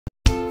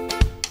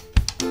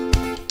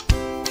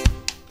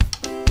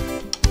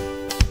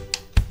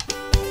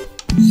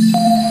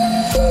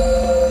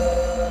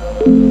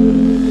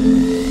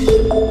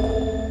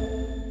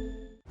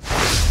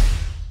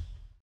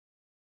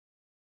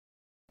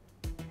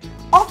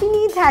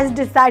Offineeds has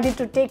decided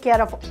to take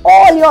care of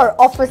all your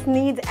office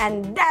needs,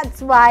 and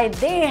that's why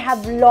they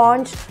have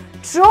launched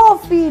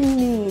Trophy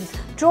Needs.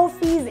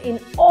 Trophies in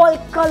all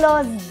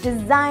colors,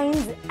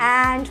 designs,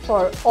 and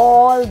for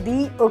all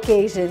the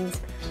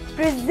occasions.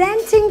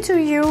 Presenting to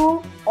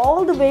you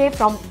all the way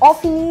from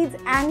Offineeds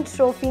and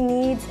Trophy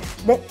Needs,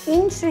 the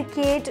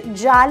intricate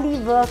jali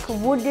work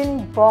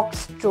wooden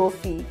box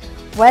trophy.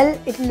 Well,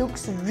 it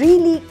looks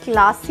really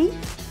classy.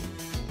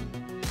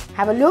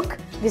 Have a look.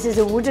 This is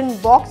a wooden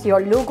box. Your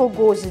logo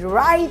goes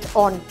right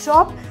on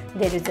top.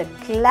 There is a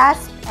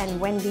clasp, and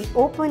when we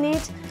open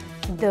it,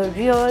 the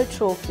real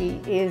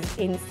trophy is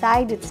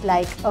inside. It's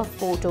like a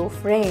photo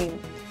frame.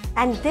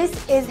 And this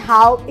is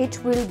how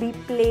it will be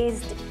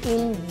placed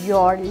in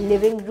your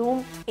living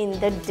room in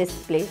the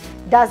display.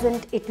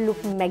 Doesn't it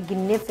look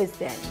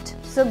magnificent?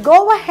 So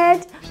go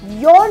ahead.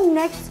 Your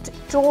next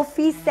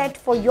trophy set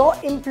for your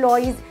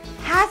employees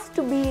has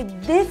to be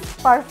this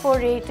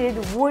perforated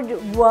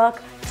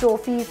woodwork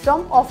trophy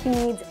from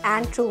Offineeds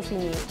and Trophy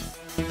Needs.